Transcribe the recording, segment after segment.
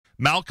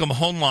Malcolm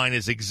Hoenlein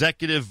is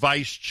Executive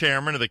Vice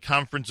Chairman of the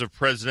Conference of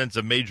Presidents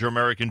of Major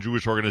American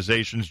Jewish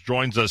Organizations.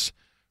 Joins us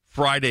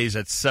Fridays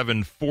at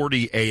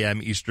 7:40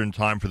 a.m. Eastern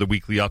Time for the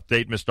weekly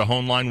update. Mr.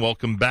 Hoenlein,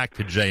 welcome back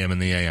to JM in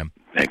the AM.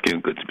 Thank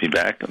you. Good to be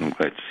back. I'm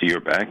glad to see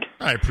you're back.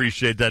 I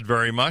appreciate that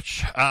very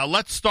much.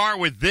 Let's start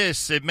with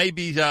this. It may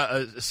be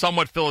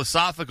somewhat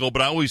philosophical,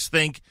 but I always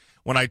think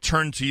when I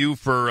turn to you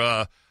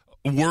for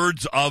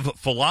words of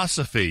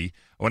philosophy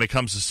when it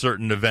comes to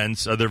certain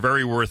events, they're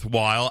very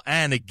worthwhile,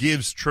 and it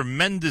gives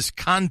tremendous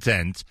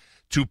content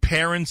to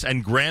parents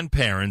and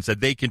grandparents that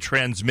they can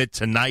transmit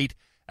tonight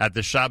at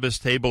the Shabbos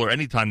table or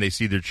anytime they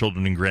see their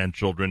children and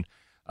grandchildren.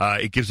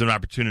 It gives them an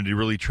opportunity to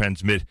really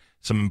transmit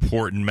some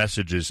important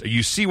messages.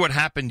 You see what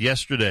happened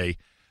yesterday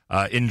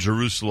in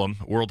Jerusalem,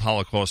 World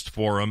Holocaust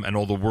Forum, and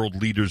all the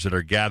world leaders that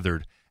are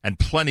gathered, and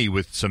plenty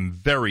with some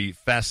very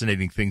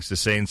fascinating things to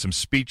say and some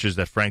speeches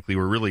that, frankly,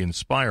 were really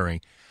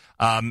inspiring.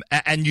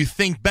 And you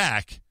think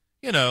back,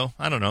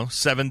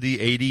 70,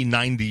 80,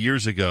 90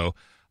 years ago,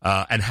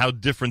 and how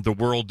different the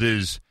world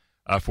is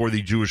for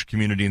the Jewish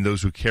community and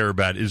those who care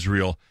about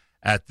Israel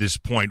at this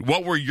point.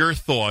 What were your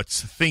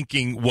thoughts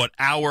thinking what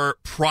our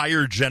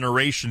prior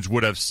generations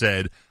would have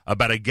said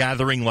about a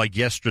gathering like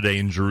yesterday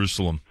in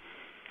Jerusalem?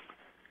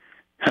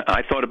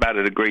 I thought about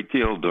it a great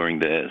deal during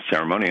the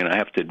ceremony, and I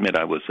have to admit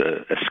I was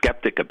a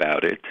skeptic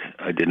about it.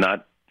 I did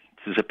not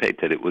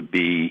anticipate that it would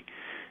be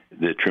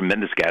the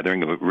tremendous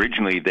gathering.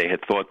 Originally, they had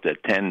thought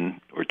that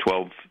 10 or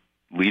 12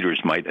 leaders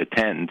might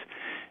attend,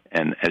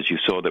 and as you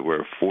saw, there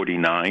were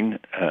 49,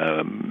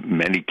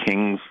 many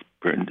kings,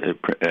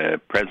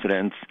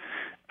 presidents,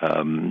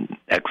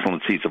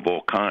 excellencies of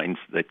all kinds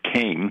that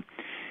came,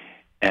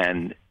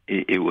 and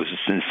it was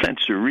in a sense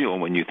surreal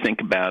when you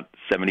think about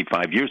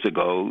 75 years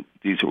ago.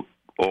 These were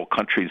all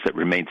countries that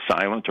remained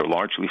silent or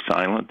largely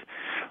silent,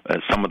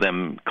 some of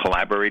them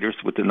collaborators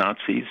with the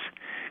Nazis,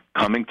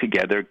 coming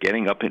together,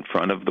 getting up in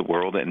front of the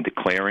world and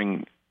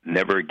declaring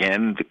never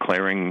again,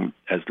 declaring,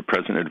 as the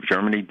president of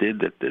Germany did,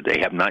 that they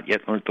have not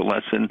yet learned the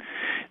lesson,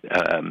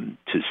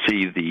 to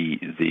see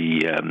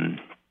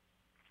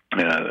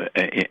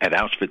at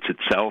Auschwitz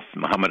itself,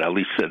 Muhammad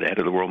Ali said, the head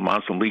of the World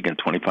Muslim League, and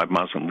 25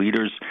 Muslim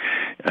leaders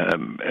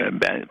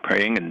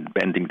praying and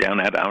bending down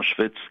at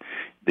Auschwitz.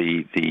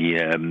 The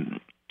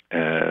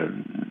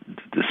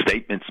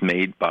statements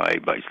made by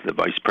the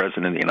Vice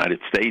President of the United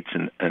States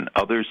and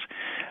others,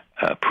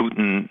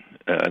 Putin,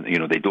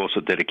 they'd also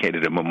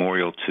dedicated a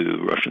memorial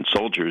to Russian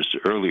soldiers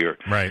earlier.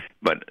 Right.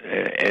 But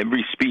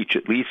every speech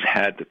at least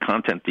had the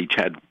content, each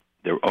had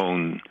their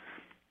own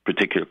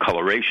particular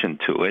coloration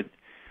to it.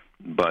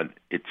 But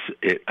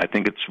I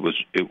think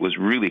it was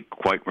really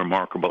quite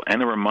remarkable,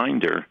 and a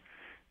reminder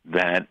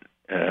that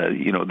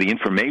the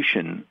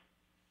information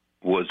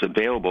was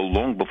available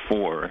long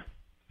before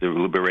the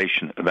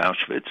liberation of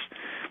Auschwitz.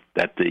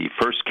 That the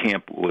first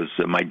camp was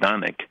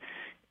Majdanek,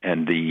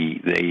 and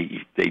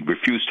they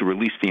refused to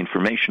release the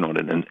information on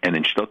it. And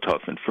in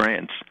Stutthof in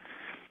France,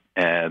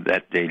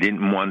 that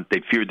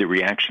they feared the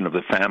reaction of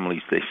the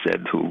families, they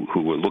said, who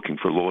were looking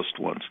for lost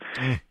ones.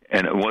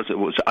 And it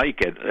was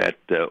Ike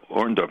at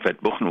Orndorff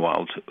at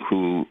Buchenwald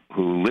who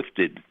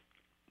lifted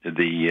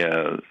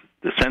the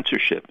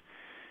censorship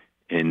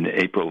in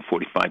April of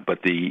 1945.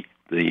 But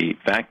the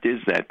fact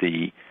is that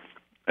the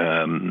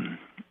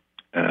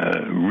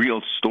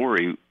real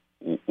story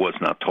was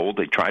not told.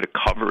 They tried to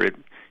cover it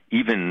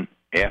even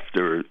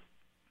after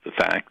the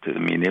fact. I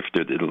mean,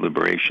 after the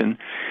liberation,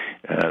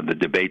 the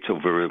debates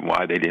over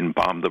why they didn't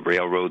bomb the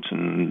railroads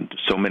and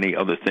so many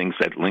other things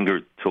that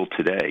lingered till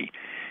today.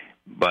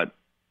 But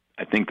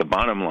I think the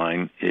bottom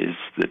line is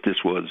that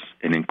this was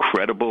an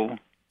incredible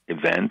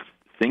event.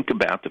 Think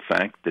about the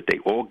fact that they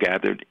all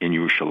gathered in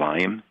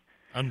Yerushalayim.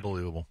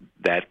 Unbelievable.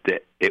 That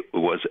it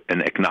was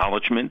an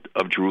acknowledgement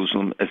of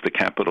Jerusalem as the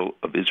capital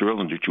of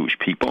Israel and the Jewish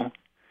people.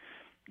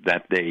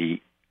 That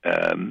they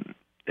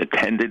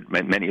attended,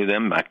 many of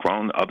them,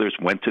 Macron, others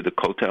went to the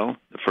Kotel,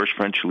 the first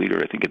French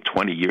leader, I think in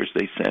 20 years,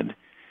 they said.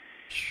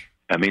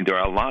 I mean, there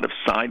are a lot of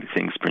side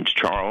things. Prince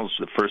Charles,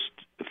 the first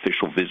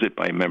official visit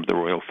by a member of the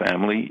royal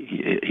family,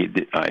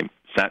 I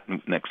sat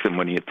next to him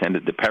when he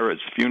attended the Perez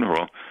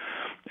funeral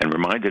and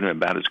reminded him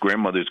about his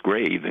grandmother's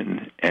grave,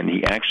 and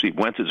he actually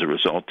went as a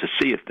result to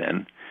see it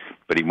then,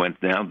 but he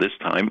went now this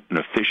time, an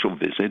official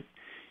visit.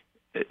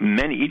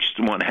 Each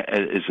one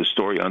is a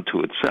story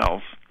unto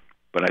itself,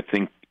 but I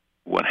think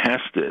one has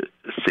to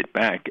sit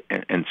back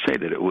and say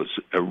that it was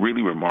a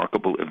really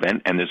remarkable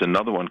event, and there's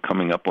another one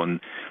coming up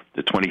on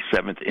the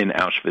 27th in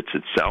Auschwitz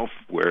itself,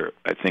 where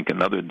I think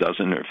another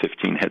dozen or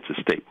 15 heads of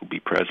state will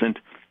be present.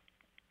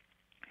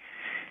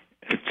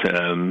 It's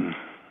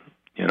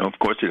of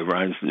course, it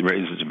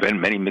raises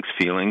many mixed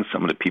feelings.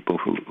 Some of the people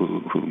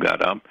who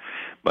got up,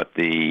 but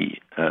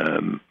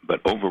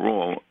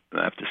overall,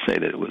 I have to say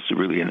that it was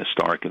really an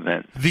historic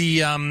event.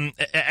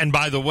 And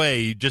by the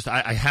way,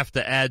 I have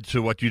to add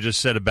to what you just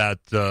said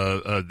about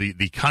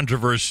the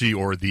controversy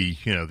or the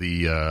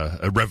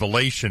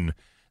revelation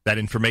that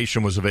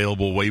information was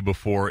available way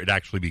before it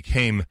actually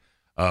became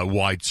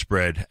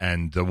widespread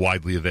and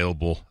widely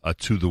available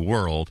to the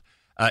world.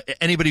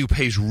 anybody who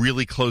pays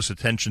really close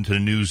attention to the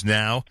news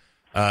now,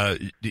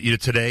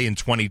 today in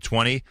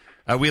 2020,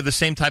 we have the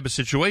same type of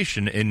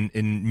situation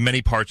in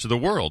many parts of the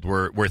world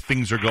where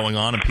things are going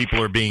on and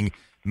people are being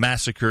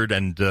massacred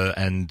and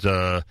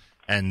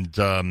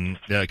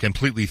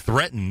completely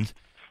threatened.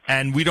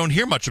 And we don't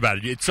hear much about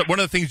it. It's one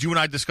of the things you and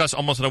I discuss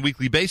almost on a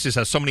weekly basis,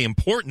 has so many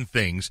important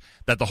things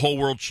that the whole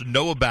world should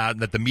know about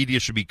and that the media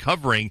should be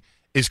covering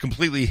is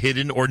completely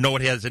hidden or no one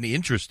has any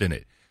interest in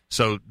it.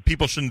 So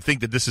people shouldn't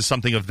think that this is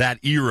something of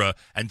that era.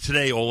 And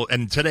today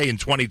in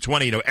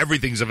 2020,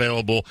 everything's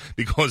available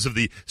because of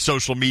the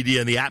social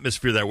media and the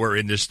atmosphere that we're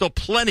in. There's still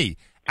plenty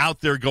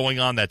out there going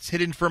on that's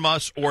hidden from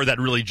us or that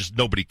really just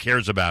nobody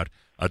cares about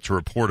to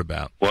report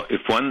about. Well, if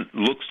one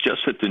looks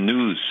just at the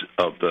news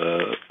of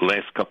the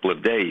last couple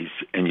of days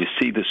and you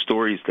see the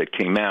stories that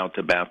came out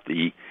about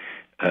the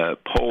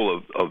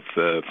poll of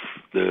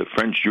the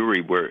French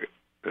jury where,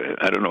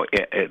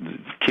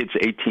 kids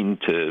 18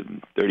 to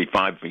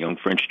 35, young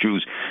French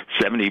Jews,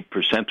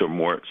 70% or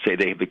more say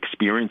they have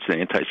experienced an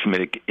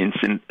anti-Semitic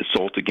incident,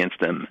 assault against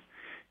them.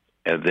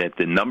 That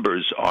the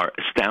numbers are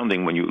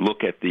astounding when you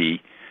look at the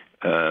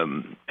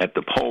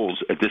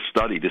polls, at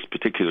this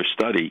particular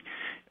study,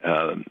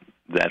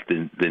 that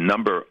the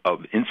number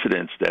of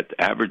incidents that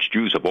average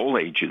Jews of all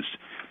ages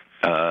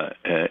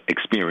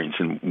experience.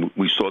 And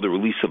we saw the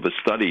release of a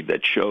study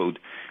that showed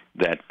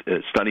that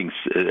studying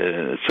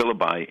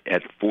syllabi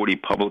at 40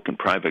 public and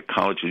private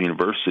colleges and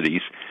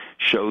universities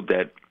showed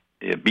that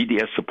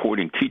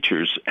BDS-supporting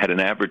teachers had an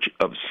average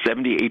of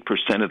 78%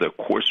 of their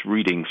course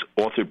readings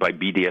authored by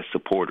BDS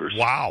supporters.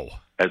 Wow.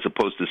 As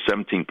opposed to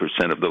 17%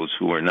 of those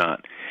who are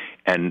not.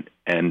 And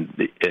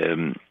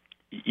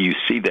you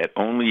see that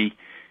only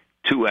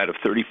 2 out of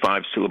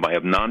 35 syllabi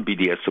of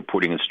non-BDS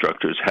supporting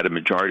instructors had a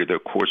majority of their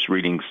course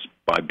readings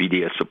by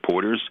BDS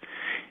supporters,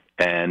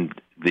 and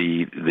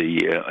the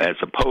as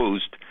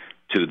opposed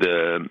to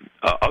the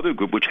other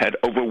group, which had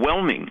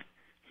overwhelming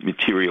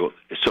material.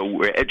 So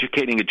we're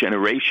educating a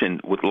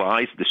generation with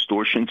lies,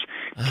 distortions,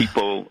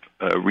 people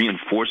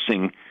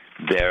reinforcing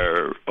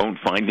their own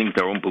findings,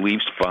 their own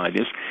beliefs by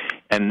this,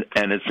 and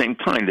at the same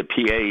time, the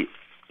PA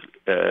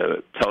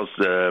tells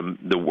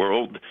the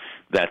world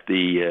that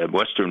the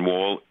Western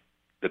Wall,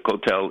 the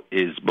Kotel,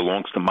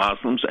 belongs to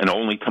Muslims and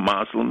only to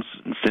Muslims,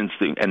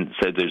 and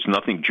said there's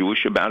nothing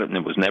Jewish about it, and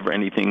there was never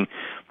anything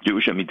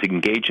Jewish. I mean, to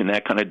engage in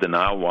that kind of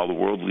denial while the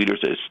world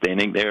leaders are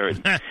standing there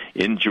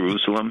in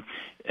Jerusalem,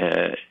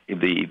 see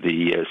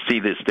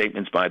the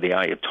statements by the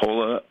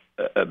Ayatollah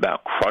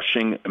about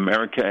crushing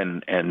America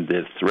and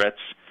the threats,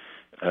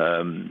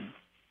 and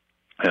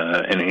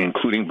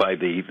including by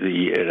the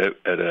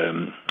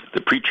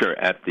preacher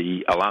at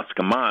the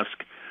Alaska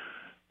Mosque.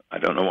 I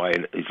don't know why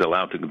he's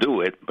allowed to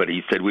do it, but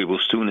he said, we will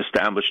soon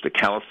establish the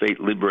caliphate,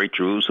 liberate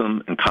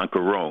Jerusalem, and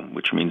conquer Rome,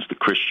 which means the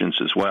Christians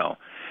as well.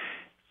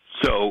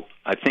 So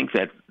I think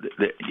that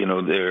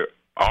there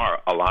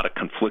are a lot of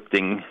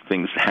conflicting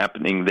things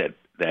happening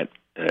that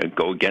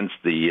go against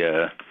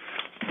the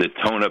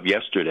tone of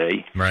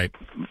yesterday. Right.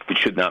 We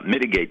should not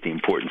mitigate the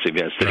importance of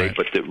yesterday, right.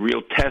 But the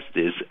real test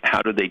is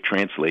how do they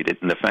translate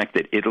it? And the fact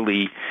that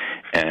Italy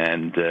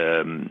and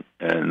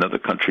another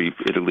country,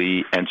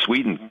 Italy and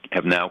Sweden,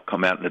 have now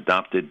come out and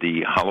adopted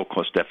the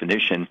Holocaust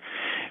definition,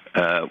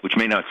 which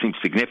may not seem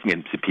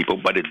significant to people,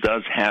 but it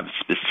does have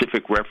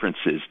specific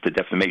references to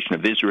defamation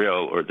of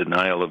Israel or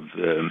denial of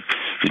the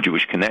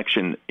Jewish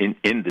connection in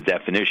the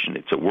definition.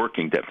 It's a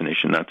working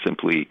definition, not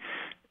simply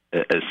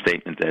a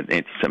statement that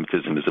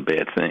anti-Semitism is a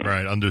bad thing.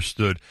 Right,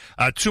 understood.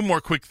 2 more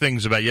quick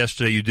things about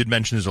yesterday. You did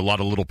mention there's a lot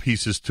of little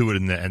pieces to it,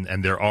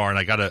 and there are, and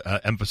I got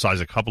to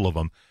emphasize a couple of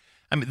them.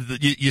 I mean,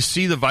 you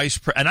see the vice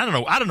president,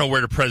 and I don't know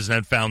where the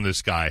president found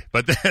this guy,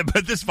 but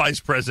this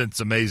vice president's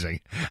amazing.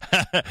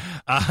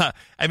 I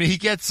mean, he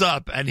gets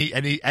up and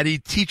he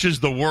teaches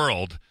the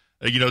world,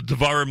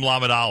 Devarim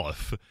Lamed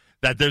Aleph,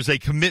 that there's a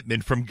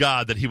commitment from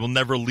God that He will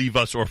never leave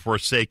us or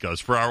forsake us.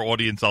 For our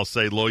audience, I'll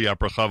say Lo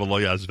Yaprecha V'Lo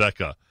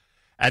Yazveka.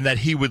 And that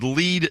He would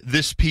lead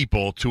this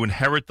people to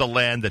inherit the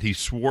land that He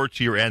swore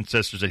to your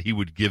ancestors that He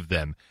would give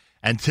them.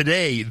 And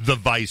today, the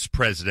vice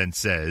president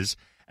says,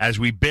 as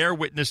we bear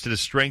witness to the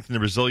strength and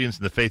the resilience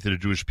and the faith of the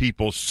Jewish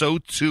people, so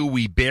too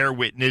we bear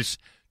witness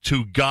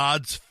to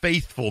God's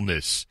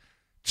faithfulness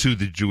to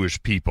the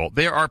Jewish people.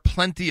 There are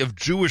plenty of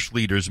Jewish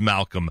leaders,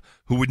 Malcolm,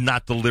 who would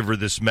not deliver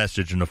this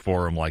message in a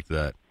forum like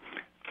that.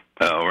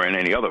 Or in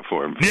any other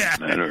forum. Yeah,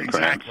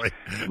 exactly.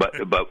 But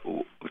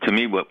to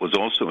me, what was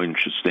also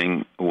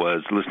interesting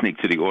was listening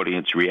to the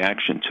audience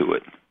reaction to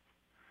it.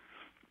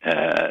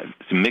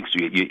 It's mixed.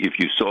 If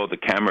you saw the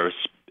cameras,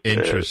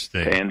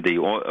 interesting, and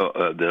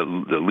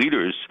the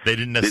leaders, they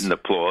didn't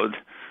applaud,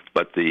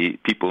 but the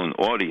people in the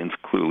audience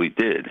clearly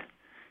did,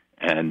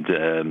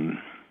 and.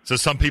 So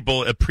some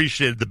people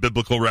appreciated the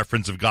biblical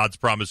reference of God's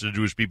promise to the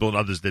Jewish people, and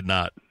others did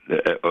not.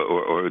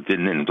 Or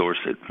didn't endorse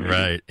it.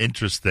 Right.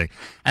 Interesting.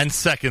 And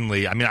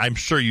secondly, I mean, I'm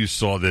sure you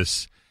saw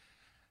this.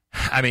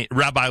 I mean,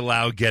 Rabbi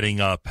Lau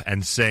getting up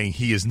and saying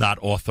he is not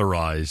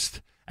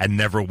authorized and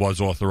never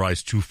was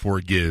authorized to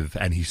forgive,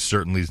 and he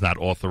certainly is not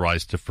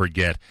authorized to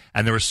forget.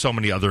 And there were so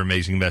many other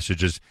amazing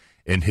messages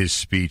in his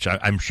speech.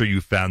 I'm sure you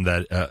found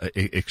that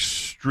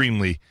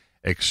extremely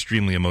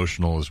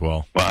emotional as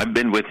well. Well, I've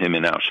been with him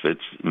in Auschwitz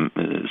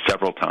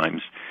several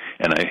times,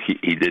 and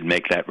he did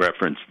make that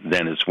reference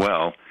then as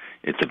well.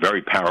 It's a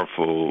very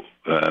powerful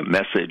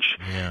message,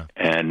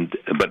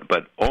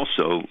 but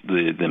also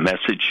the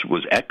message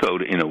was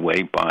echoed in a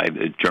way by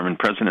the German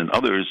president and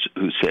others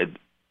who said,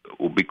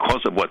 well, because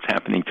of what's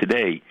happening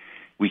today,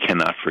 we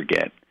cannot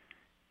forget.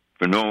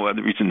 For no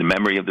other reason, the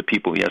memory of the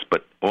people, yes,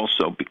 but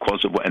also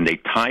because of what, and they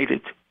tied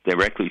it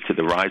directly to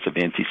the rise of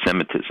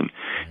anti-Semitism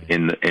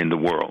in the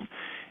world.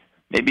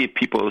 Maybe if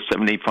people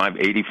 75,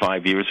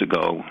 85 years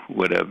ago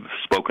would have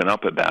spoken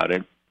up about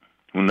it,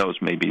 who knows,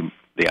 maybe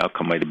the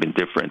outcome might have been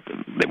different.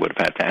 They would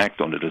have had to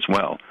act on it as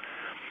well.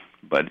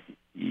 But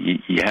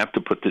you have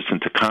to put this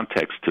into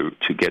context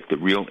to get the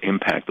real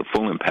impact, the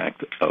full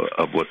impact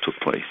of what took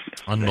place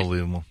yesterday.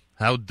 Unbelievable.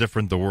 How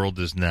different the world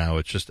is now.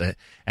 It's just,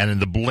 and in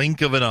the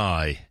blink of an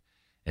eye,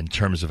 in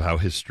terms of how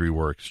history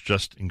works,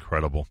 just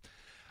incredible.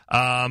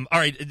 All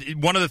right,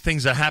 one of the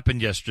things that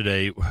happened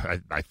yesterday,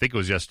 I think it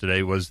was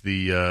yesterday, was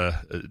the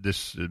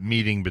this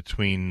meeting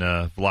between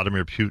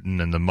Vladimir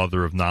Putin and the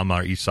mother of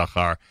Namar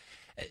Issachar.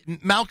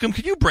 Malcolm,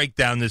 can you break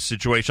down this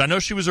situation? I know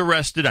she was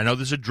arrested. I know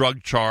there's a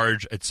drug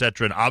charge,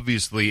 etc. And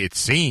obviously it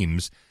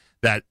seems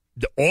that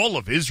all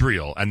of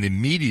Israel and the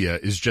media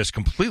is just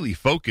completely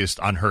focused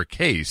on her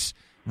case,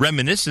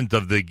 reminiscent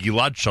of the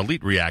Gilad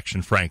Shalit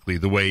reaction, frankly,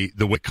 the way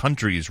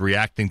country is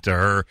reacting to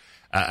her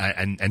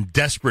and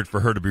desperate for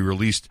her to be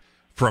released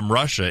from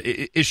Russia.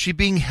 Is she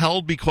being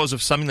held because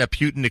of something that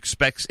Putin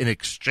expects in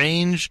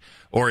exchange,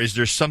 or is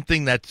there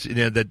something that's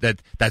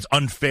that's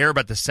unfair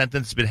about the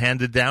sentence that's been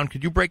handed down?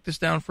 Could you break this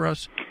down for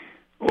us?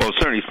 Well, it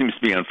certainly seems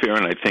to be unfair,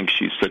 and I think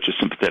she's such a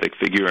sympathetic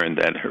figure, and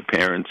that her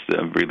parents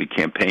really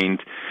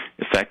campaigned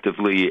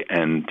effectively,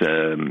 and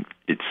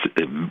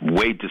it's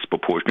way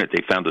disproportionate.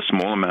 They found a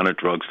small amount of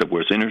drugs that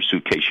was in her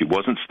suitcase. She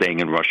wasn't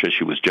staying in Russia.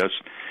 She was just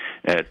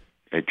at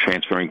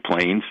transferring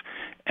planes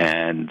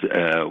and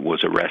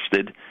was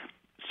arrested.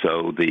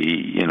 So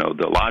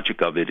the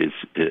logic of it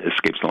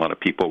escapes a lot of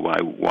people.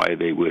 Why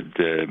they would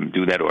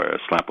do that, or a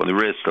slap on the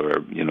wrist,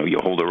 or you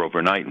hold her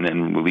overnight and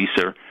then release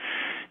her.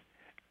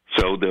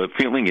 So the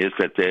feeling is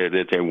that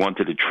they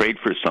wanted to trade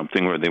for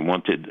something, or they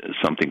wanted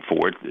something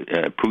for it.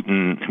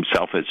 Putin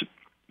himself has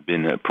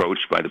been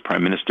approached by the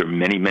prime minister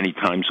many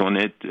times on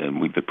it, and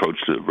we've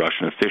approached the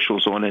Russian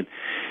officials on it,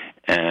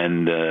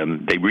 and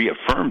they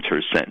reaffirmed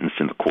her sentence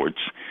in the courts.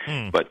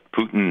 But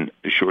Putin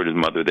assured his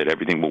mother that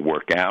everything will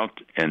work out,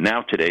 and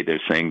now today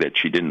they're saying that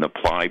she didn't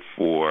apply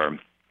for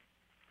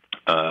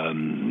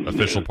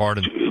official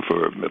pardon.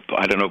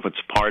 I don't know if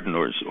it's pardon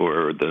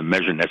or the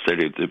measure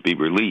necessary to be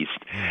released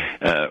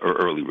or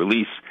early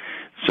release.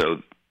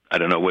 So I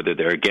don't know whether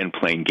they're again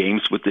playing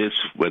games with this,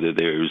 whether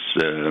there's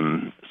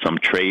some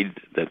trade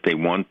that they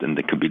want and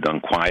that can be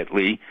done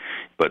quietly.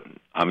 But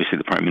obviously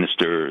the prime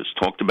minister has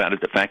talked about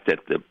it. The fact that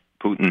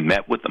Putin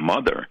met with the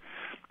mother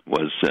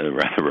was a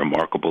rather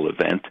remarkable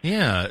event.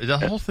 Yeah, the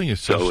whole thing is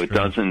so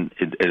strange.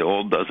 It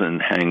all doesn't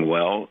hang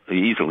well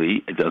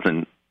easily. It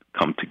doesn't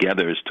come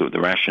together as to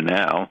the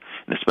rationale,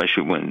 and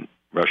especially when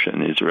Russia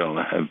and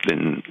Israel have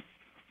been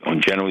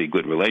on generally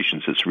good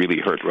relations. It's really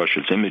hurt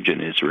Russia's image in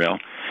Israel.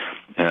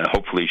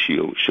 Hopefully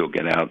she'll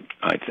get out,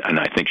 and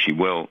I think she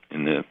will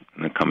in the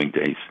coming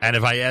days. And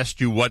if I asked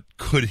you what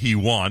could he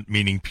want,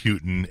 meaning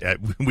Putin,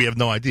 we have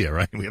no idea,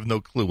 right? We have no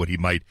clue what he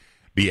might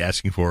be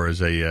asking for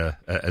as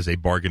a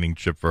bargaining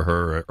chip for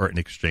her, or in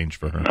exchange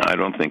for her. I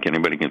don't think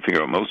anybody can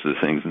figure out most of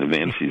the things in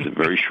advance. He's a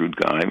very shrewd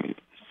guy,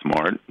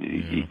 smart.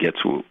 He gets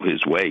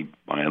his way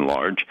by and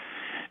large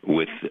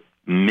with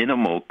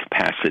minimal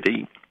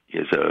capacity. He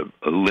has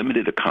a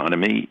limited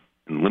economy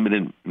and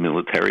limited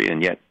military,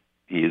 and yet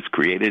he has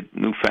created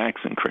new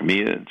facts in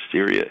Crimea and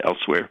Syria,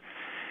 elsewhere.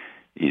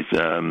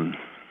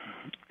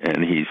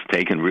 And he's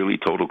taken really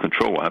total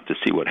control. We'll have to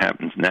see what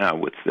happens now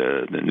with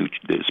the new.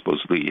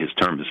 Supposedly his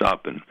term is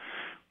up, and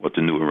what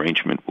the new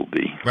arrangement will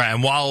be. Right,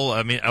 and while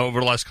over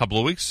the last couple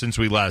of weeks since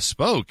we last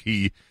spoke,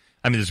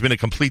 there's been a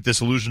complete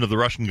dissolution of the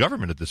Russian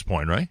government at this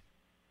point, right?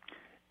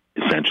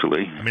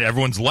 Essentially,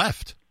 everyone's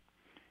left.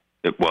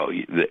 Well,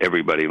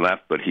 everybody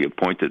left, but he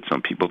appointed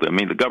some people.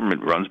 The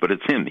government runs, but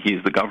it's him.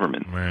 He's the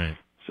government. Right.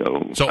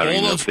 So I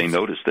don't know if they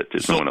noticed that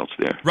there's no one else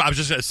there. I was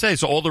just going to say,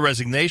 so all the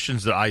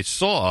resignations that I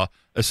saw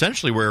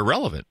essentially were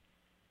irrelevant.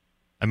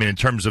 In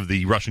terms of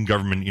the Russian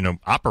government,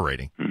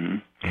 operating.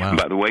 Mm-hmm. Wow.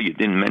 By the way, you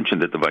didn't mention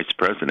that the vice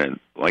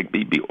president, like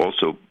Bibi,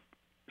 also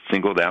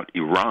singled out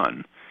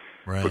Iran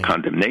for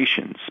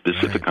condemnation,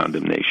 specific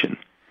condemnation.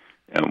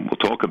 And we'll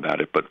talk about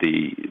it, but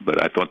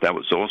I thought that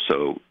was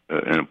also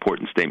an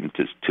important statement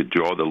to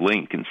draw the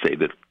link and say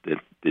that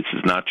this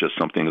is not just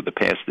something of the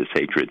past, this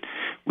hatred.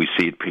 We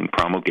see it being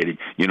promulgated.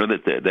 You know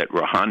that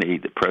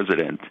Rouhani, the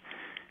president,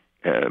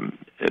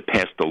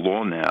 passed a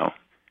law now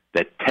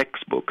that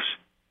textbooks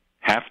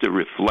have to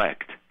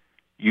reflect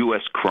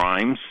U.S.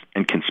 crimes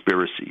and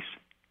conspiracies.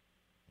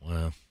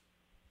 Wow.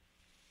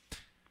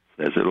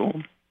 says it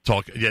all.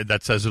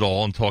 That says it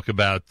all, and talk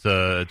about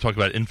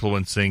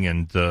influencing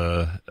and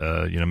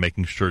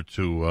making sure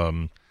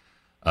to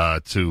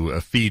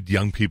feed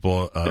young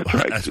people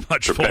right. as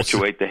much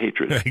perpetuate the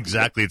hatred.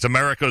 Exactly. It's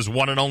America's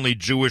one and only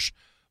Jewish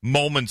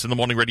Moments in the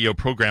Morning radio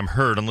program,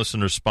 heard on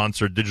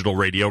listener-sponsored digital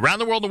radio around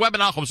the world, the web at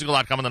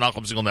NachumSegal.com and the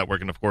Nachum Segal Network,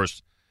 and, of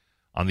course,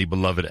 on the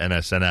beloved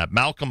NSN app.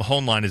 Malcolm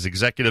Hoenlein is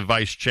Executive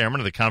Vice Chairman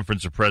of the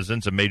Conference of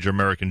Presidents of Major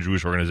American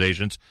Jewish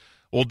Organizations.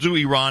 We'll do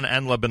Iran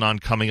and Lebanon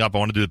coming up. I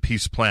want to do the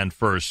peace plan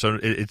first. So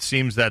it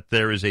seems that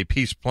there is a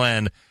peace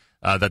plan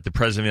that the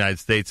President of the United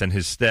States and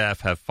his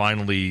staff have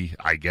finally,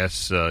 I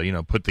guess,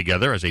 put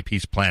together as a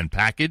peace plan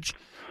package.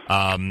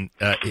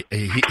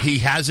 He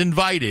has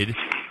invited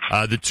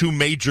the two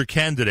major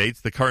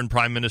candidates, the current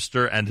prime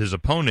minister and his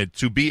opponent,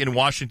 to be in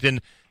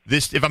Washington.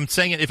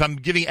 If I'm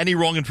giving any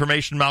wrong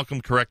information,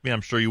 Malcolm, correct me.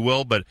 I'm sure you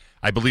will, but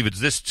I believe it's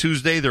this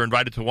Tuesday. They're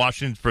invited to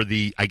Washington for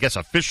the, I guess,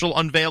 official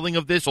unveiling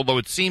of this. Although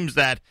it seems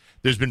that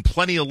there's been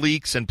plenty of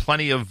leaks and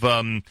plenty of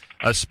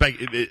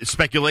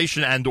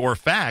speculation and/or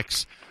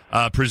facts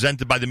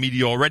presented by the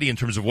media already in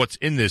terms of what's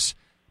in this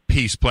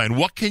peace plan.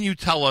 What can you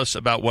tell us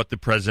about what the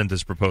president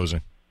is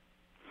proposing?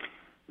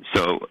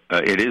 So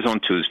it is on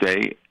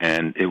Tuesday,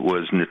 and it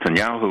was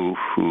Netanyahu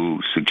who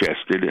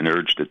suggested and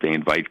urged that they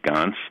invite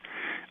Gantz,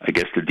 I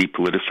guess, to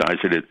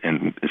depoliticize it,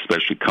 and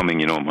especially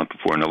coming, a month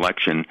before an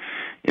election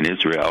in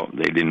Israel.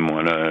 They didn't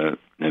want to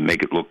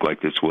make it look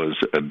like this was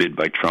a bid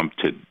by Trump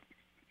to,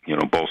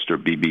 bolster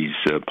Bibi's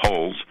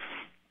polls.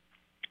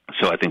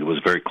 So I think it was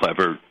very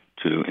clever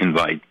to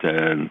invite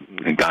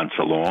Gantz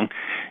along.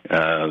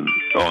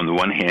 On the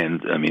one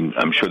hand,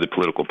 I'm sure the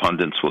political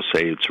pundits will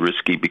say it's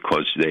risky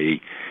because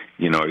they,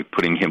 are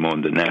putting him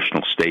on the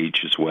national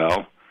stage as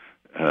well,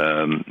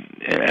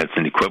 as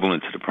an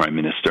equivalent to the prime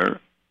minister,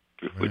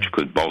 which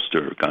could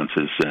bolster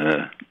Gantz's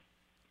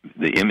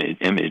the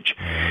image.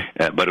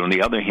 But on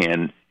the other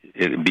hand,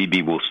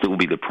 Bibi will still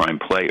be the prime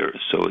player,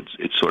 so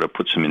it sort of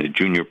puts him in a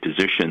junior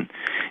position.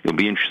 It'll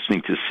be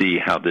interesting to see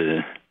how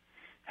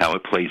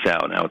it plays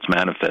out and how it's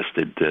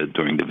manifested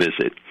during the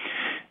visit.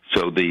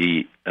 So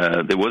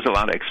there was a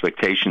lot of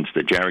expectations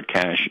that Jared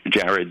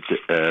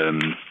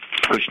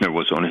Kushner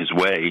was on his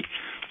way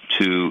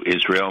to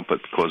Israel,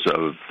 but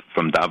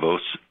from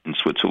Davos in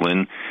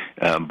Switzerland,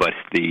 but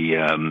the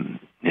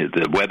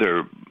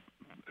weather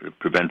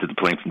prevented the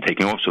plane from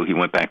taking off, so he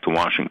went back to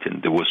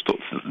Washington. There were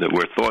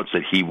thoughts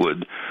that he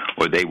would,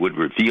 or they would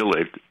reveal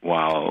it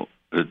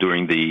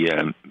during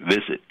the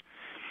visit.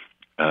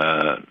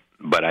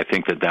 But I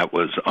think that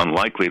was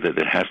unlikely, that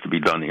it has to be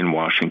done in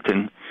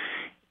Washington.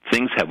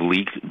 Things have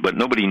leaked, but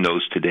nobody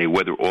knows today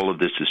whether all of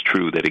this is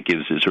true, that it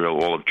gives Israel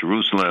all of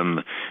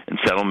Jerusalem and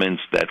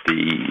settlements, that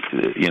the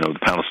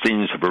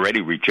Palestinians have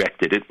already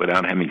rejected it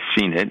without having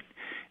seen it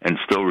and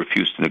still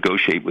refuse to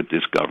negotiate with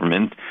this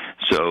government,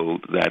 so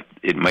that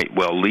it might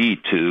well lead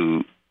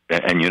to,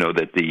 and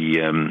that the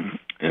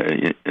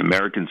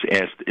Americans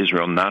asked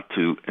Israel not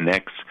to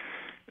annex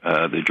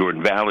the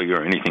Jordan Valley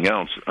or anything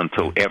else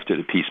until after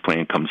the peace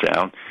plan comes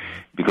out,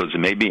 because they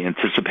may be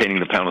anticipating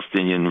the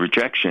Palestinian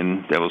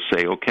rejection. They will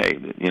say, okay,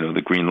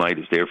 the green light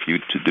is there for you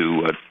to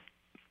do what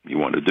you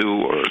want to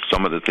do, or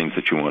some of the things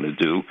that you want to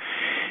do.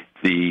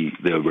 The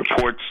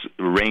reports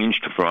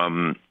ranged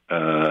from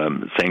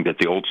saying that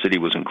the old city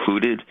was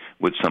included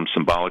with some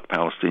symbolic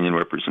Palestinian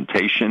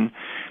representation,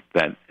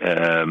 that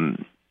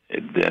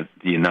the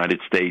United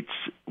States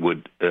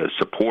would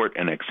support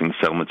annexing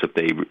settlements if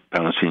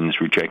Palestinians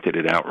rejected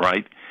it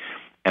outright.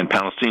 And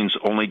Palestinians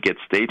only get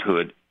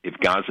statehood if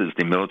Gaza is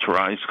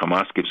demilitarized,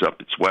 Hamas gives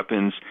up its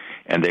weapons,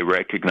 and the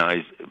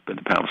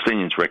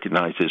Palestinians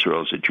recognize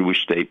Israel as a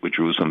Jewish state with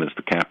Jerusalem as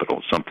the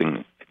capital,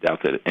 something I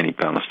doubt that any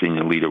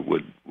Palestinian leader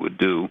would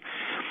do.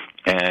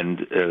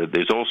 And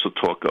there's also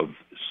talk of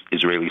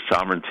Israeli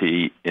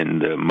sovereignty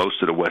in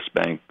most of the West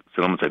Bank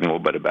settlements. I think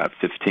about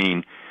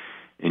 15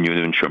 in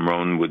Yehuda and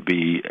Shomron would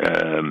be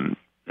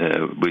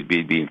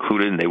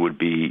included, and they would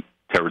be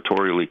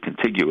territorially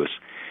contiguous.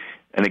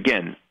 And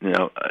again,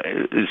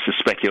 this is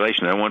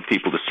speculation. I don't want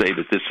people to say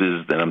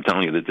that I'm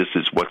telling you that this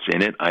is what's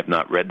in it. I've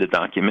not read the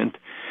document.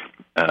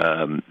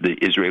 The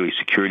Israeli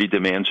security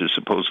demands are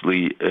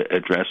supposedly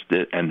addressed,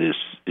 and this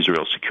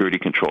Israel security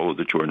control of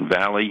the Jordan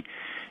Valley,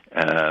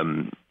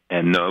 and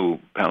no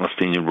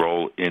Palestinian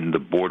role in the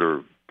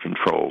border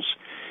controls.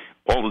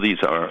 All of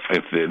these are,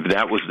 if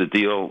that was the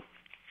deal,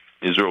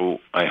 Israel,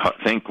 I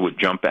think, would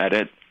jump at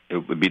it.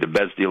 It would be the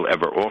best deal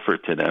ever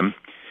offered to them.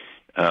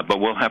 But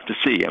we'll have to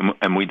see.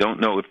 And we don't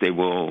know if they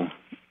will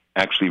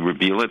actually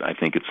reveal it. I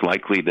think it's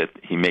likely that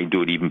he may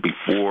do it even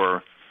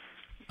before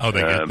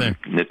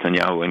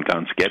Netanyahu and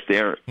Gantz get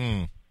there.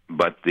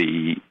 But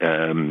the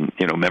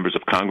members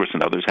of Congress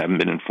and others haven't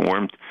been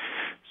informed.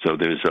 So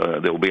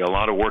there will be a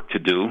lot of work to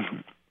do.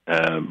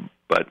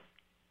 But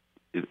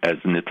as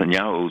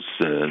Netanyahu's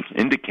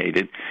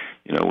indicated,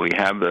 we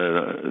have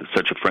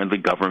such a friendly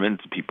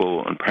government,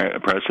 people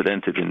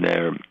unprecedented in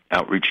their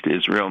outreach to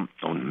Israel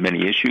on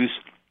many issues,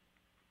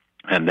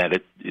 and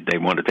that they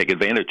want to take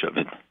advantage of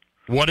it.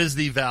 What is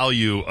the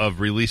value of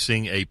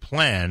releasing a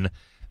plan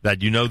that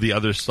the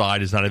other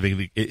side is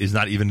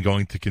not even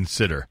going to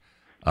consider.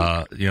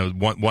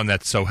 One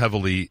that's so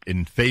heavily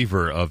in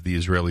favor of the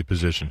Israeli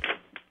position.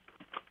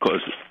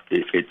 Because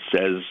it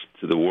says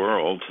to the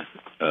world,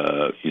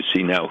 you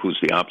see now who's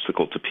the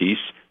obstacle to peace,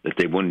 that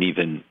they wouldn't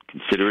even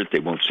consider it. They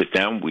won't sit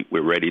down.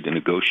 We're ready to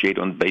negotiate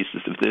on the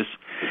basis of this.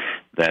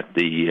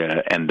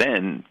 And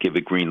then give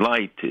a green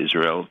light to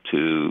Israel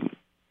to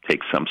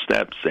take some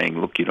steps, saying,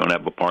 look, you don't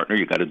have a partner.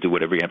 You got to do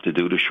whatever you have to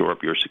do to shore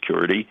up your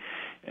security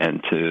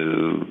and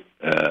to,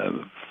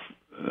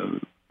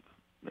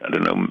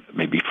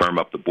 maybe firm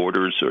up the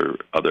borders or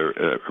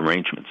other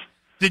arrangements.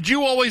 Did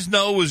you always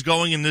know it was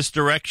going in this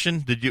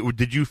direction?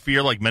 Did you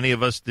fear, like many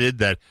of us did,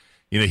 that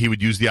he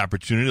would use the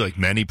opportunity, like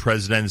many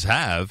presidents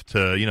have,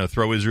 to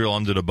throw Israel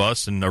under the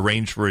bus and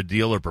arrange for a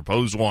deal or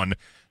propose one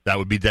that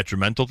would be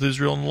detrimental to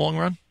Israel in the long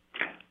run?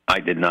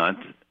 I did not.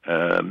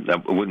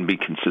 That wouldn't be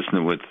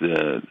consistent with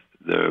the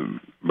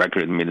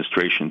record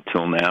administration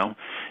till now.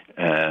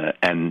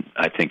 And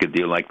I think a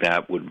deal like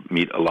that would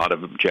meet a lot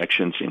of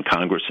objections in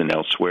Congress and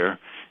elsewhere.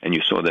 And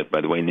you saw that,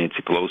 by the way,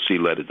 Nancy Pelosi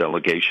led a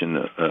delegation,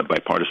 a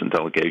bipartisan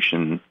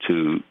delegation,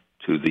 to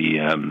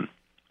the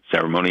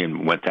ceremony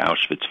and went to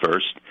Auschwitz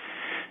first.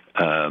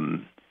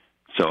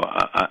 So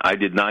I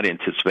did not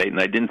anticipate, and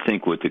I didn't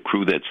think with the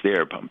crew that's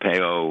there,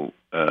 Pompeo,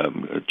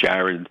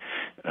 Jared,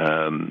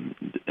 earlier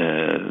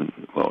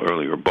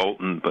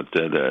Bolton, but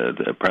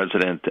the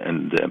president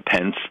and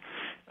Pence,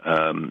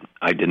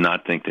 I did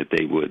not think that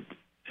they would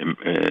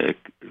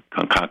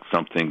concoct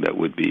something that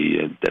would be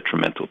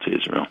detrimental to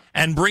Israel.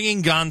 And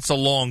bringing Gantz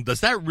along, does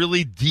that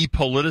really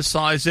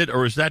depoliticize it,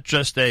 or is that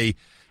just Bibi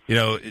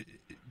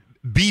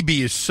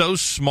is so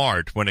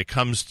smart when it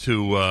comes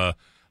to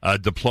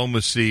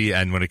diplomacy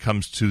and when it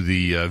comes to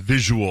the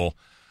visual,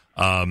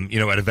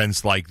 at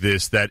events like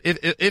this, that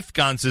if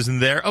Gantz isn't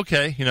there,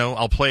 okay,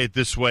 I'll play it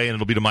this way and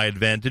it'll be to my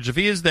advantage. If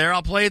he is there,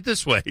 I'll play it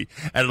this way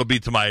and it'll be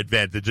to my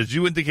advantage. As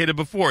you indicated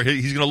before,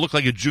 he's going to look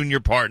like a junior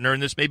partner,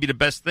 and this may be the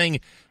best thing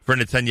for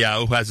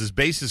Netanyahu, who has his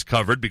bases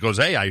covered because,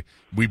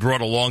 we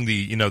brought along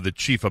the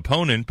chief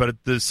opponent, but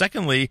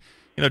secondly,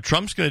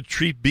 Trump's going to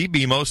treat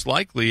Bibi most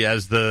likely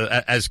as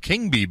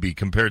King Bibi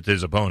compared to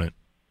his opponent.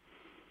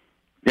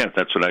 Yes,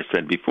 that's what I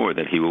said before,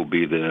 that he will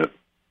be the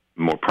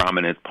more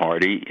prominent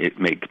party. It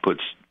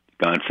puts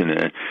Gantz in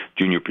a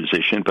junior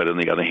position, but on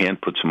the other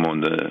hand, puts him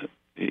in the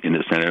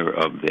center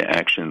of the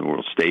action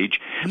world stage.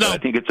 No. But I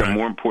think it's a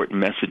more important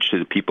message to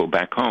the people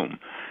back home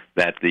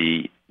that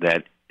Bibi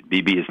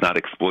is not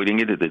exploiting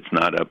it. It's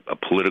not a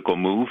political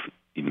move,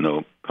 even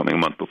though coming a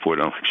month before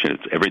the election,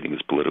 everything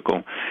is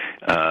political.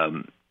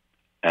 And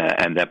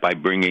that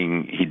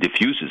he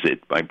diffuses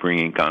it by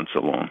bringing Gantz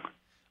along.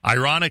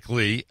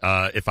 Ironically,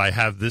 if I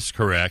have this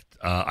correct,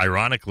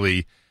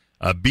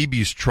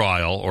 Bibi's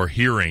trial or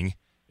hearing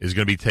is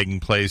going to be taking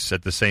place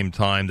at the same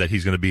time that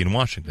he's going to be in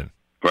Washington.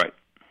 Right.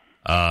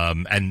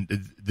 And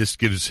this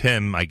gives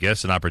him, I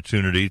guess, an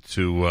opportunity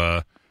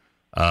to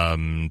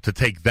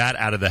take that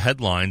out of the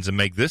headlines and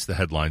make this the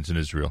headlines in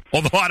Israel.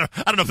 Although I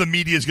don't know if the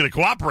media is going to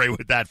cooperate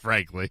with that,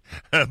 frankly.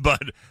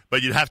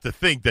 but you'd have to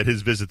think that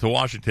his visit to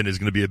Washington is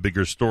going to be a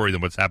bigger story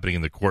than what's happening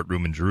in the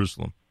courtroom in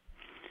Jerusalem.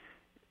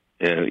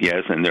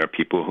 Yes, and there are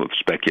people who have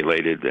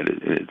speculated that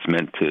it's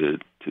meant to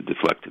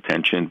deflect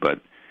attention, but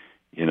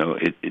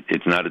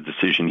it's not a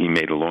decision he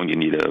made alone. You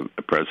need a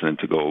president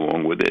to go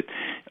along with it.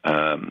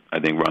 I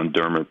think Ron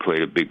Dermer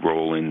played a big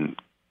role in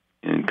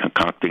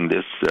concocting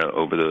this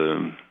over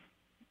the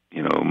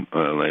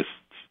last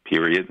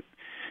period.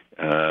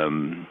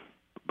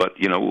 But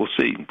we'll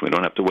see. We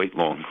don't have to wait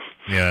long.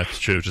 Yeah, that's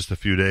true. Just a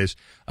few days.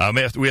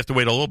 We have to wait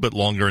a little bit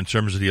longer in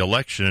terms of the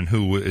election and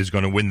who is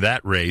going to win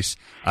that race.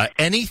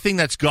 Anything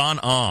that's gone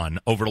on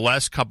over the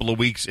last couple of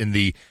weeks in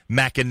the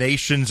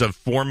machinations of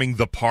forming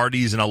the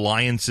parties and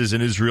alliances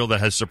in Israel that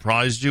has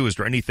surprised you? Is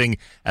there anything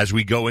as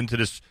we go into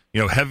this,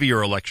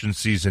 heavier election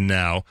season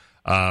now,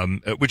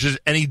 which is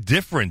any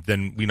different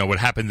than what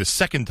happened the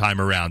second time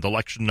around,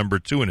 election number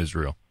 2 in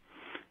Israel?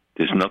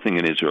 There's nothing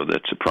in Israel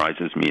that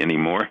surprises me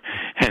anymore,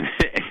 and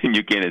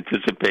you can't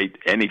anticipate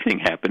anything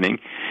happening.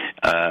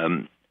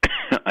 I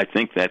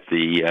think that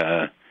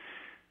the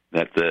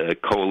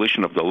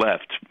coalition of the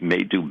left may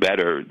do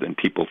better than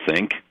people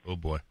think. Oh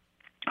boy!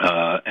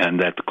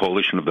 And that the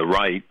coalition of the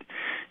right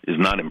is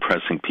not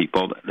impressing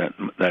people.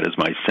 That is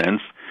my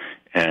sense,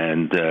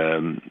 and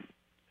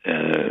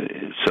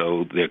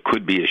so there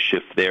could be a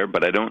shift there,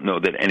 but I don't know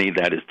that any of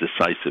that is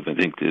decisive. I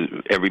think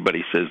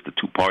everybody says the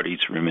two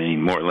parties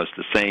remain more or less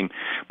the same.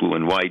 Blue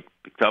and white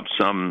picked up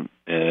some,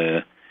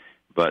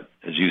 but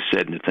as you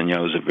said,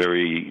 Netanyahu is a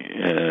very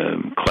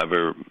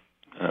clever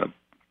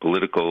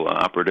political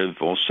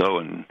operative also,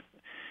 and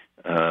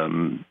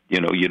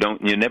you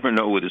never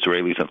know with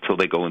Israelis until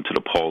they go into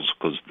the polls,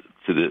 because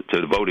to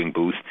the voting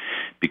booth,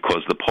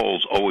 because the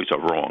polls always are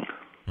wrong.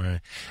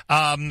 Right.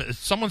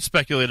 Someone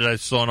speculated, I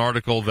saw an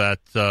article that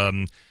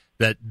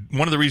that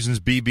one of the reasons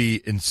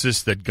Bibi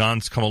insists that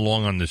Gantz come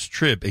along on this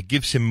trip, it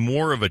gives him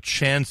more of a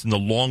chance in the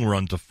long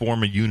run to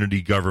form a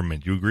unity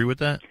government. You agree with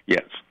that?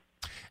 Yes.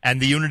 and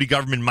the unity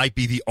government might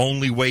be the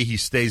only way he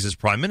stays as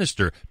prime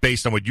minister,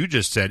 based on what you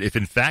just said, if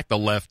in fact the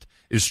left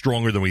is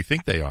stronger than we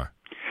think they are.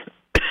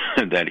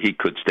 That he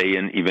could stay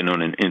in even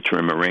on an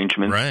interim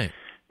arrangement. Right.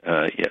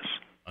 Yes.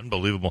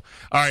 Unbelievable.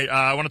 All right,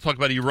 I want to talk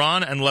about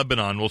Iran and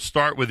Lebanon. We'll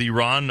start with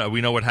Iran.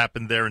 We know what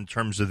happened there in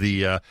terms of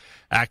the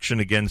action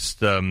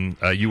against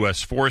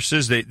U.S.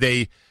 forces.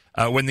 They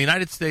when the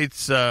United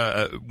States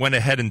went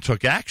ahead and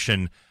took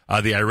action,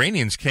 the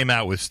Iranians came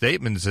out with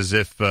statements as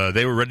if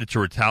they were ready to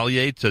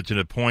retaliate to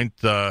the point,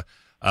 where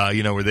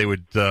they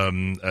would,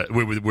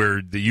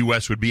 where the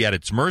U.S. would be at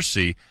its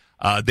mercy.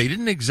 They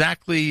didn't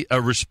exactly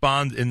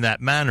respond in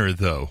that manner,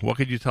 though. What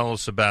could you tell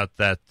us about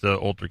that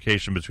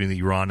altercation between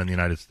Iran and the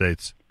United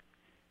States?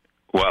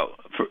 Well,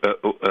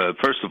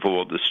 first of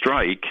all, the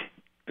strike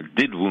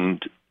did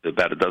wound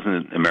about a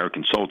dozen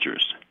American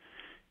soldiers.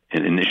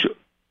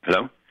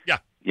 Hello?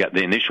 Yeah.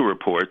 The initial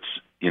reports,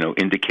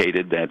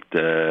 indicated that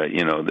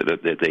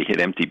that they hit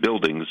empty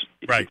buildings.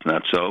 Right. It's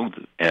not so.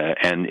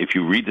 And if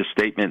you read the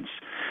statements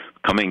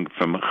coming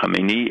from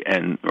Khamenei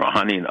and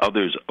Rouhani and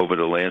others over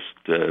the last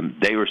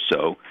day or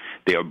so,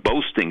 they are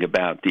boasting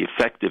about the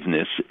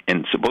effectiveness,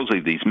 and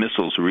supposedly these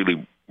missiles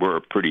really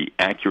were pretty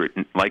accurate,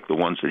 like the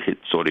ones that hit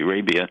Saudi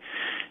Arabia,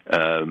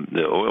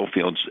 the oil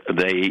fields.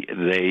 They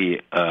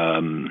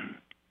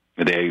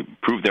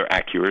proved their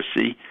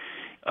accuracy,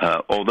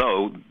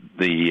 although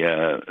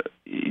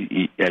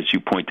as you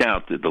point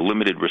out, the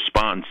limited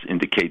response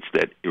indicates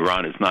that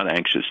Iran is not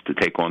anxious to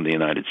take on the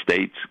United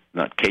States,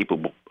 not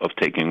capable of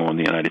taking on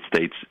the United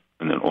States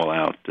in an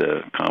all-out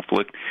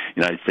conflict.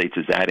 The United States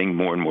is adding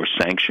more and more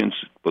sanctions,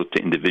 both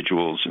to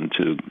individuals and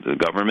to the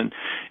government.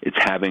 It's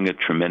having a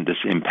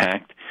tremendous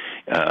impact.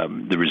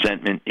 The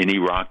resentment in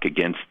Iraq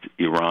against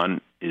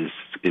Iran is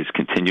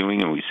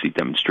continuing, and we see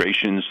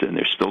demonstrations, and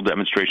there's still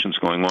demonstrations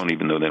going on,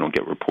 even though they don't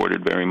get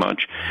reported very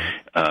much.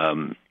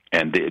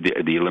 And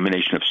the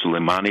elimination of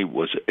Soleimani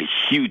was a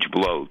huge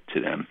blow to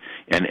them,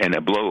 and a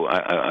blow.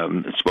 I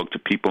spoke to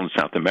people in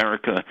South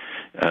America.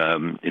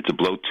 It's a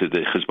blow to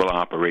the Hezbollah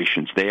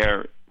operations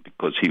there,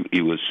 because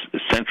he was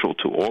central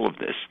to all of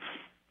this,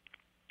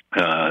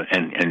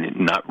 and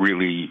not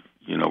really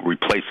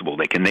replaceable.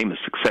 They can name a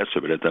successor,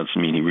 but it doesn't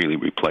mean he really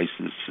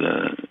replaces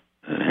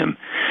him.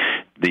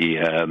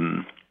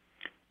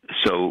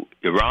 So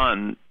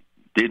Iran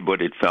did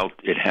what it felt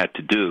it had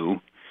to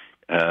do.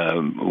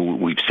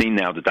 We've seen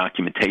now the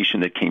documentation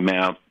that came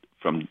out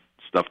from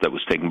stuff that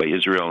was taken by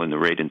Israel in the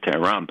raid in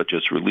Tehran, but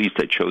just released,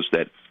 that shows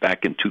that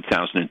back in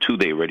 2002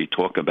 they already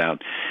talk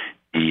about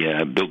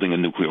the building a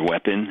nuclear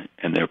weapon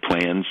and their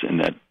plans,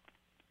 and that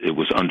it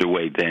was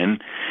underway then.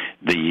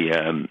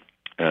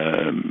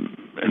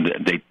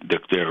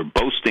 They're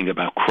boasting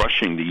about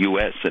crushing the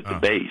U.S. at the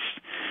base.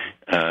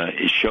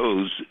 It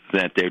shows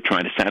that they're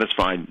trying to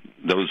satisfy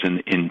those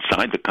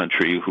inside the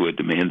country who had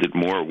demanded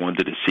more, or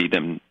wanted to see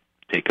them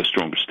take a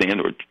stronger stand,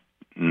 or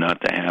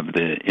not to have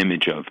the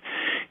image of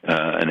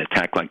an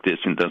attack like this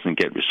and doesn't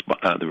get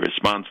the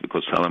response,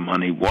 because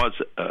Soleimani was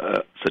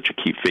such a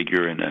key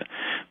figure and a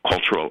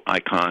cultural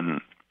icon.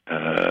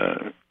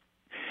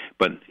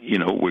 But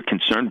we're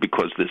concerned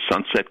because the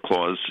sunset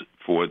clause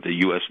for the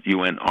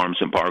UN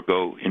arms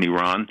embargo in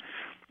Iran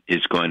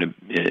is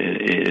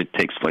it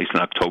takes place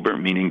in October,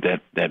 meaning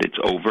that it's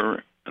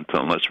over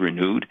unless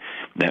renewed.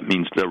 That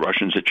means the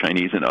Russians, the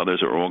Chinese, and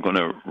others are all going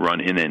to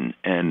run in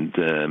and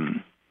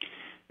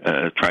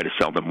try to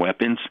sell them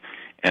weapons,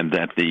 and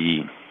that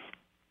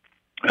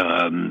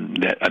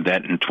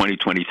that in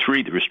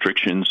 2023 the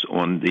restrictions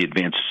on the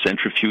advanced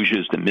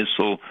centrifuges, the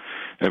missile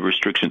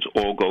restrictions,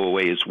 all go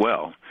away as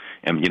well.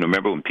 And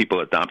remember when people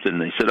adopted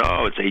and they said,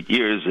 "Oh, it's 8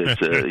 years. It's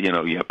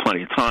you have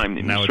plenty of time." The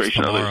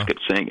administration, others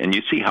kept saying, and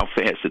you see how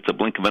fast. It's a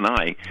blink of an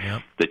eye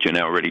that you're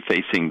now already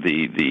facing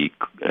the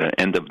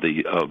end of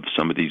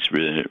some of these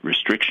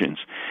restrictions.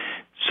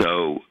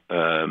 So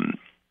the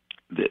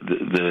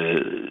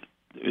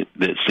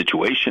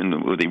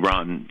situation with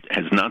Iran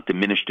has not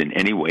diminished in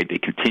any way. They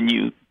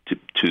continue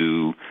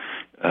to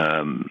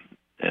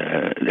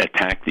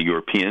attack the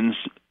Europeans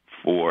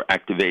for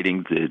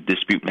activating the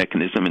dispute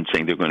mechanism and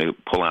saying they're going to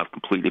pull out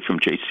completely from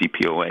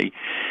JCPOA.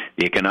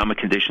 The economic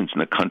conditions in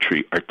the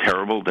country are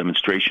terrible.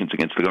 Demonstrations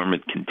against the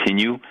government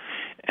continue,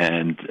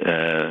 and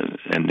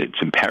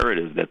it's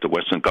imperative that the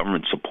Western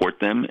government support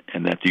them,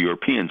 and that the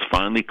Europeans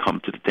finally come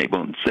to the table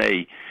and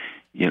say,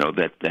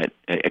 that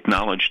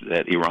acknowledge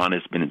that Iran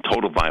has been in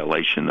total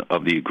violation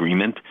of the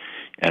agreement,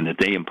 and that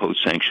they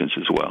impose sanctions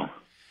as well.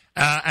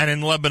 And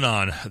in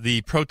Lebanon,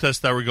 the protests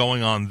that were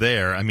going on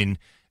there, I mean,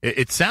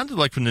 it sounded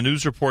like from the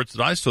news reports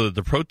that I saw that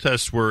the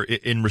protests were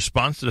in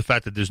response to the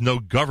fact that there's no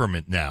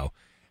government now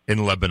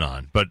in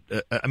Lebanon. But,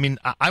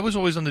 I was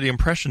always under the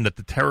impression that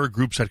the terror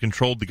groups had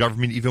controlled the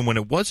government even when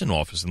it was in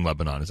office in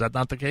Lebanon. Is that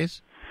not the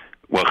case?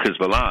 Well,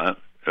 Hezbollah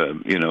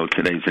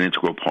today's an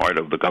integral part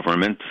of the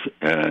government.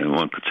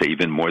 One could say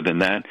even more than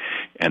that.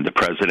 And the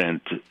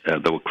president,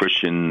 though a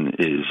Christian,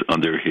 is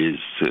under his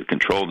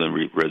control.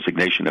 The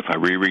resignation of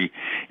Hariri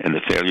and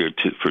the failure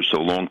for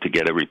so long to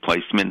get a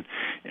replacement.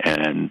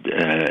 And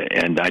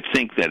I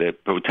think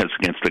that protests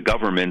against the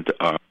government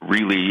are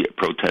really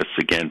protests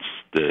against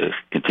the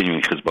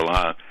continuing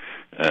Hezbollah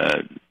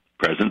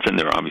presence. And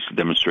there are obviously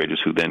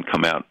demonstrators who then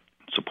come out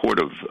in support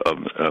of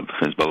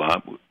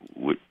Hezbollah,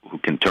 who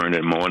can turn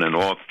them on and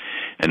off,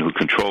 and who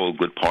control a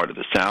good part of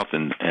the South,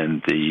 and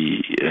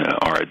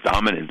are a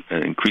dominant,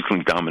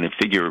 increasingly dominant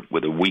figure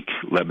with a weak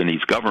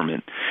Lebanese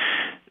government.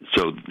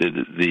 So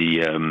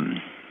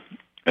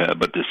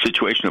but the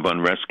situation of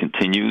unrest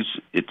continues.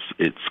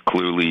 It's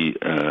clearly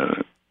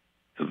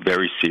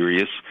very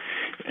serious,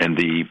 and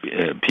the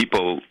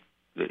people,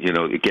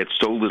 it gets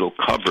so little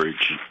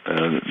coverage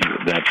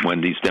that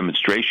when these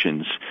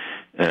demonstrations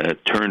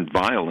turned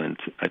violent,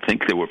 I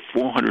think there were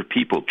 400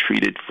 people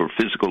treated for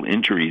physical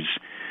injuries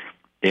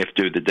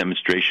after the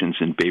demonstrations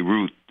in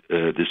Beirut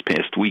this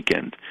past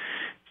weekend.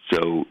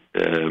 So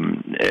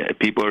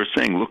people are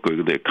saying, look,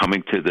 they're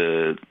coming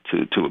to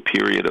a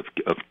period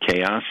of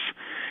chaos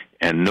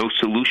and no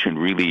solution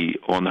really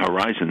on the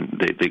horizon.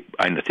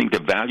 I think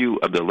the value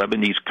of the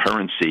Lebanese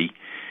currency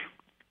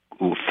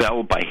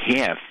fell by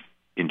half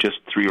in just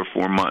 3 or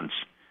 4 months,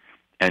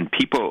 and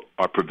people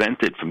are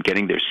prevented from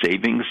getting their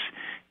savings,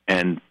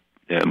 and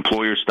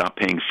employers stop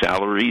paying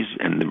salaries,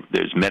 and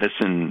there's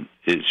medicine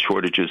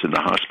shortages in the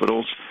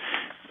hospitals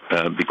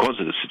because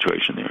of the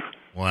situation there.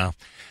 Wow.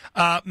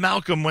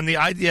 Malcolm, when the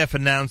IDF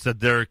announced that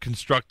they're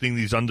constructing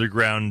these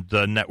underground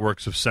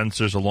networks of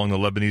sensors along the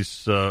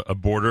Lebanese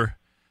border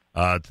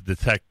to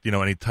detect,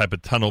 any type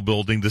of tunnel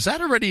building, does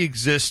that already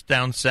exist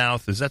down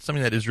south? Is that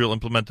something that Israel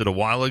implemented a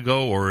while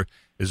ago, or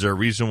is there a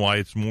reason why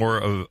it's more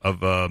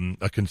of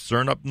a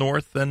concern up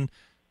north than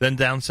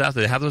down south?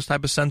 Do they have those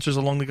type of sensors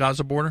along the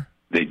Gaza border?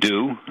 They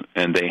do,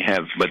 and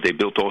but they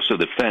built also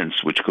the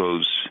fence, which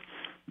goes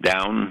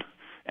down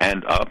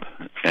and up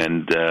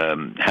and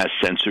has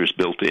sensors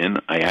built in.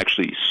 I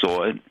actually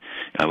saw it.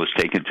 I was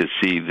taken to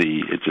see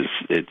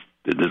the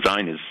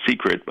design is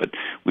secret, but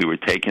we were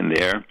taken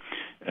there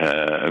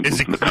from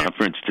the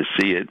conference to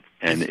see it,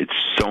 and it's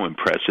so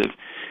impressive.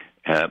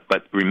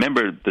 But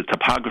remember, the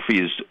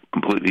topography is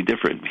completely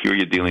different. Here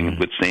you're dealing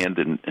with sand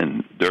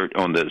and dirt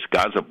on the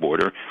Gaza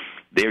border.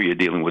 There you're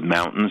dealing with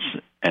mountains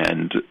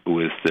and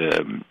with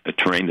a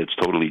terrain that's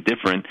totally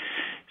different.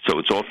 So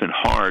it's often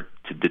hard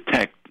to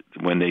detect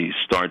when they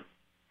start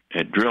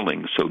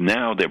drilling. So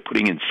now they're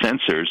putting in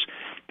sensors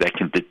that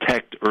can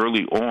detect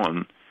early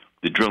on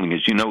the drilling.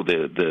 As you know,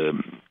 the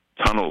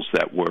tunnels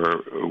that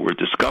were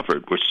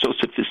discovered were so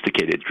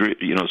sophisticated.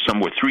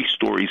 Some were 3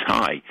 stories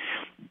high.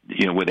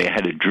 Where they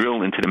had to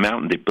drill into the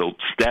mountain, they built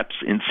steps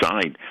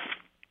inside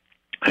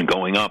and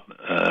going up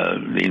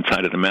the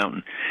inside of the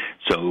mountain.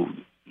 So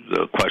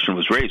the question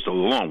was raised all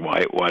along: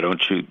 why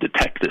don't you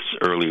detect this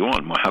early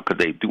on? Well, how could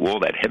they do all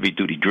that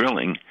heavy-duty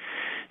drilling,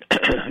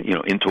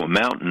 into a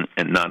mountain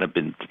and not have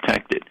been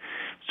detected?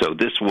 So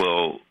this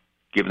will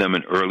give them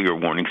an earlier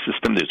warning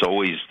system. There's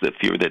always the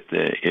fear that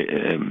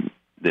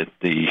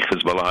the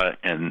Hezbollah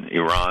and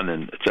Iran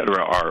and et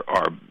cetera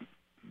are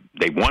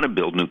they want to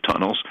build new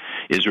tunnels.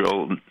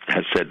 Israel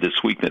has said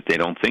this week that they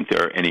don't think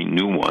there are any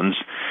new ones,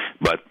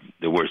 but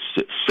there were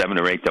 7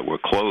 or 8 that were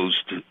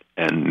closed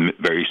and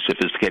very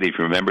sophisticated. If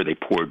you remember, they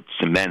poured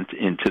cement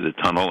into the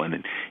tunnel,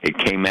 and it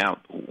came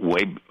out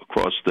way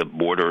across the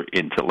border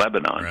into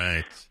Lebanon.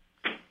 Right.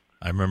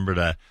 I remember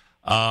that.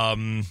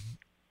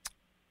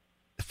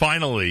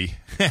 Finally,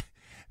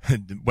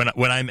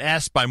 when I'm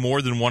asked by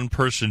more than one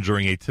person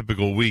during a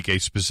typical week a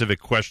specific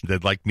question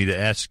they'd like me to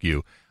ask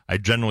you, I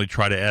generally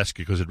try to ask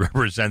it because it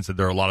represents that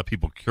there are a lot of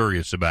people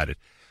curious about it.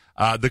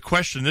 The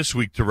question this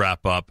week, to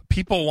wrap up,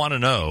 people want to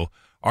know,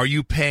 are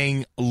you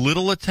paying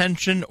little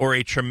attention or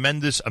a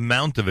tremendous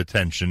amount of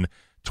attention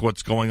to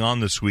what's going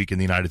on this week in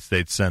the United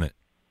States Senate?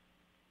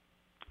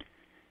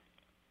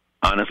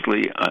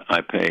 Honestly,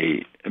 I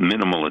pay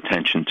minimal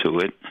attention to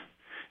it.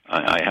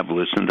 I have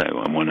listened. I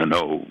want to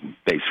know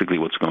basically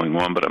what's going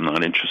on, but I'm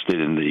not interested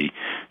in the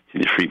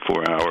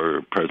 3-4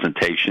 hour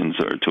presentations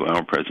or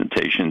 2-hour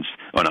presentations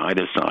on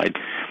either side.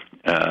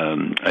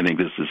 I think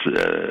this is,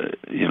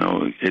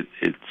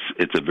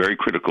 it's a very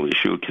critical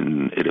issue.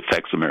 It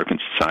affects American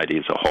society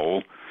as a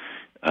whole,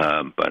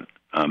 but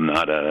I'm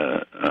not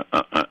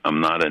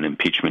an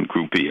impeachment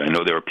groupie. I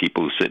know there are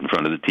people who sit in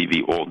front of the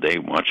TV all day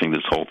watching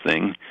this whole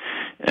thing,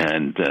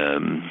 and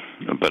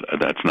but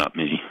that's not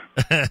me.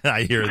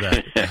 I hear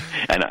that,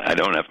 and I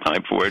don't have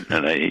time for it,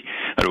 and I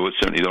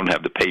certainly don't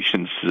have the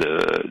patience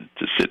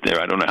to sit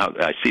there. I don't know how.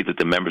 I see that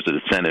the members of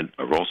the Senate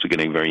are also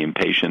getting very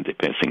impatient.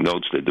 They're passing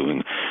notes. They're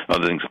doing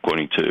other things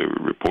according to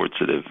reports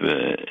that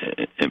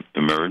have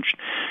emerged.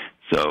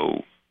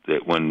 So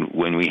that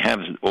when we have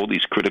all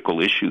these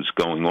critical issues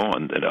going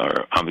on that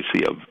are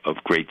obviously of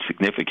great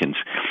significance,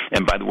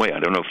 and by the way, I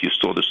don't know if you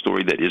saw the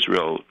story that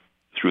Israel,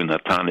 through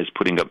Natan, is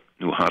putting up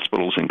new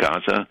hospitals in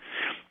Gaza,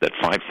 that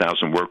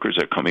 5,000 workers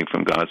are coming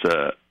from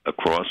Gaza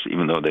across,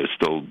 even though they're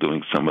still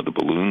doing some of the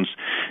balloons.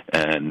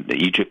 And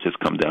Egypt has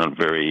come down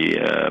very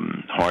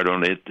hard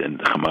on it, and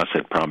Hamas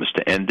had promised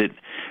to end it,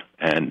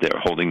 and they're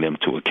holding them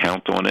to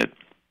account on it.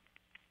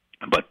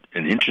 But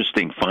an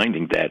interesting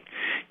finding that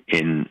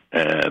in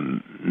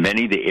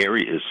many of the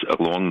areas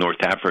along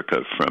North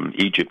Africa, from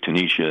Egypt,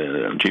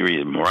 Tunisia,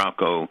 Algeria,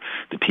 Morocco,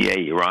 the PA,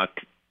 Iraq,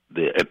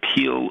 the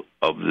appeal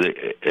of the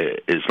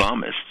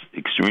Islamists,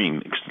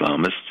 extreme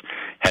Islamists,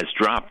 has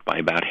dropped by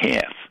about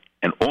half,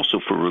 and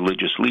also for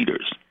religious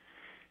leaders.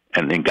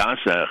 And in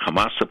Gaza,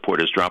 Hamas support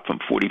has dropped from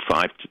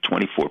 45 to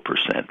 24%.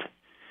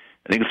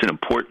 I think it's an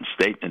important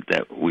statement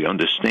that we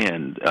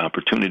understand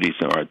opportunities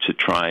there are to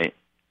try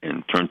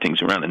and turn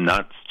things around, and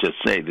not just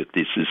say that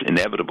this is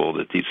inevitable,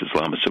 that these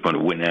Islamists are going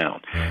to win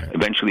out. Right.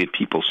 Eventually, if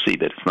people see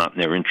that it's not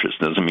in their interest,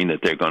 it doesn't mean that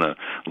they're going to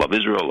love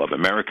Israel, love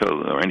America,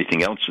 or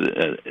anything else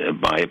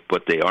by it,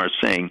 but they are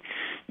saying,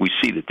 we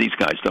see that these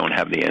guys don't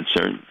have the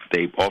answer.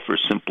 They offer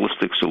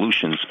simplistic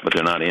solutions, but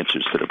they're not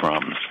answers to the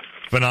problems.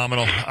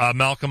 Phenomenal.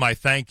 Malcolm, I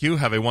thank you.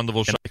 Have a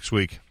wonderful show next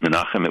week.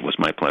 Menachem, it was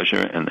my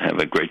pleasure, and have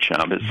a great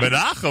Shabbos.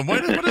 Menachem?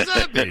 What does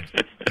that mean?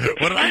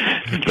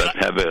 Just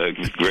have a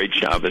great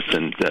Shabbos,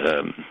 and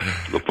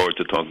look forward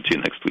to talking to you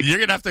next week. You're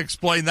going to have to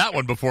explain that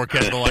one before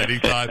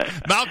candlelighting time.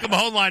 Malcolm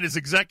Hoenlein is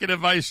Executive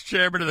Vice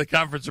Chairman of the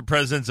Conference of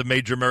Presidents of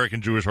Major American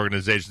Jewish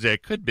Organizations. Yeah,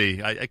 it could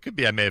be.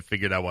 I may have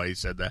figured out why he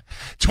said that.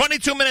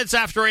 22 minutes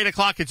after 8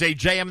 o'clock, it's a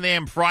JM in the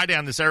AM Friday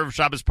on this Erev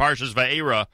Shabbos Parshas Va'era.